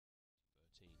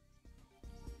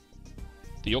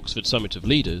The Oxford Summit of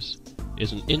Leaders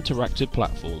is an interactive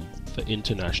platform for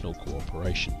international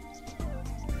cooperation.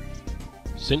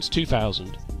 Since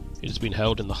 2000, it has been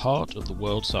held in the heart of the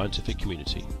world scientific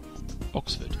community,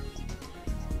 Oxford.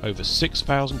 Over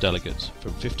 6,000 delegates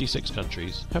from 56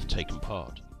 countries have taken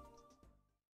part.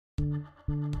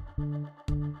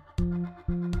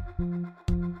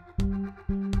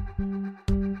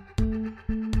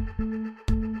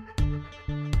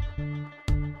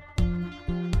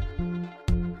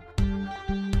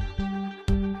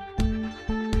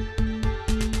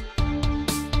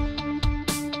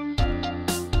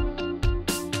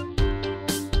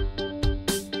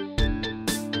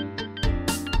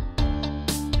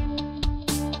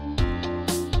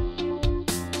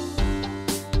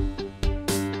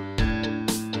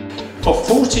 For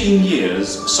 14 years,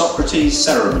 Socrates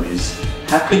ceremonies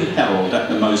have been held at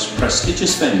the most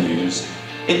prestigious venues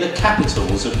in the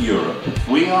capitals of Europe.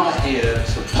 We are here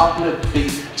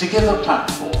to give a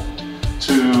platform,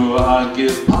 to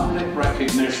give public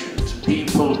recognition to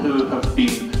people who have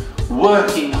been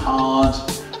working hard,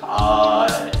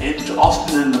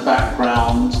 often in the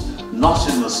background, not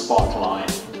in the spotlight.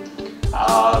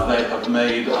 They have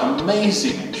made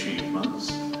amazing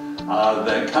achievements.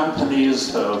 Their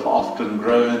companies have often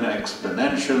grown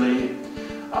exponentially,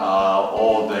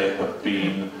 or they have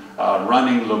been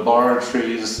running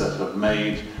laboratories that have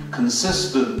made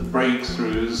consistent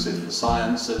breakthroughs in the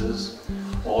sciences,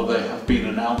 or they have been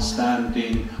an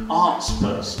outstanding arts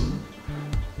person.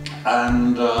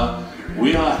 And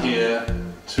we are here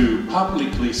to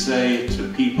publicly say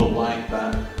to people like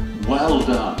that, well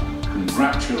done,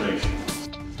 congratulations.